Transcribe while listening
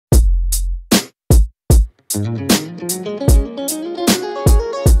I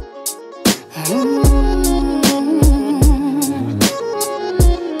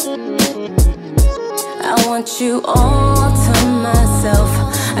want you all to myself.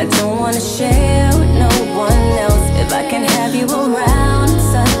 I don't wanna share with no one else. If I can have you around, it's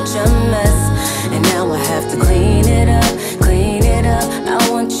such a mess. And now I have to clean it up, clean it up. I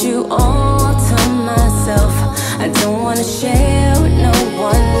want you all to myself. I don't wanna share with no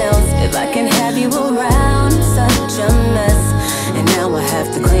one else. If I can have you around, it's such a mess. And now I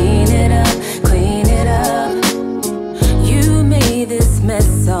have to clean it up, clean it up. You made this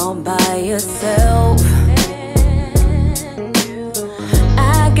mess all by yourself.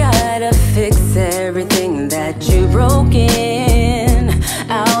 I gotta fix everything that you broke in.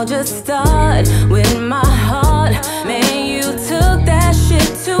 I'll just start with my heart. Man, you took that shit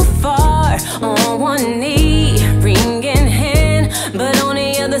too far. On one knee, ring in hand, but on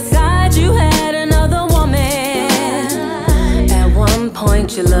the other side you had another woman. At one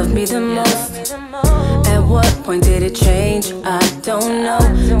point you loved me the most. At what point did it change? I don't know.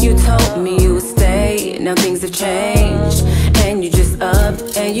 You told me you would stay, now things have changed. And you just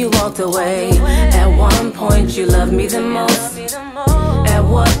upped and you walked away. At one point you loved me the most. At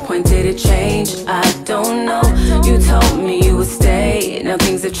what point did it change? I don't know. You told me you would stay, now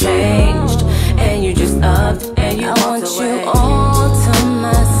things have changed. And you just upped and you walked away. I want you all to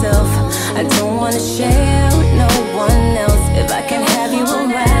myself. I don't wanna share with no one else. If I can have you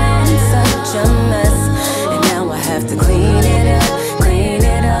around, it's such a mess. And now I have to clean it up, clean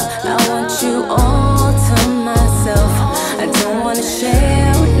it up. I want you all to myself. I don't wanna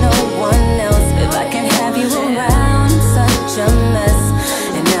share with no one else. If I can have you around, it's such a mess.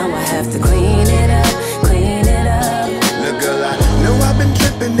 And now I have to clean it up, clean it up. Look, girl, I know I've been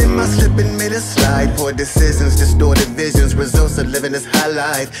tripping in my slipping, made a slide. Poor decisions, distorted visions, results of living this high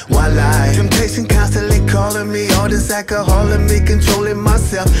life. Why lie? Temptation constantly calling me, all this alcohol in me controlling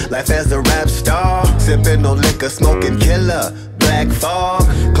myself. Life as a rap star, sipping on liquor, smoking killer. Black fog,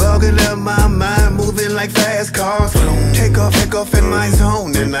 clogging up my mind, moving like fast cars. Take off in my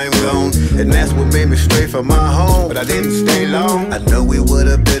zone, and I'm gone. And that's what made me stray from my home, but I didn't stay long. I know we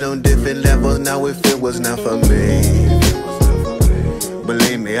would've been on different levels now if it was not for me.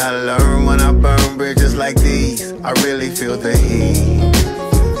 Believe me, I learned when I burn bridges like these, I really feel the heat.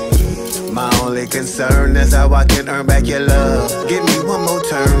 My only concern is how I can earn back your love. Give me one more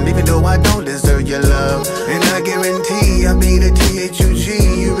turn, even though I don't deserve your love. And I guarantee I'll be the THUG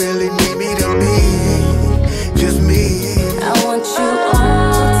you really need me to be. Just me. I want you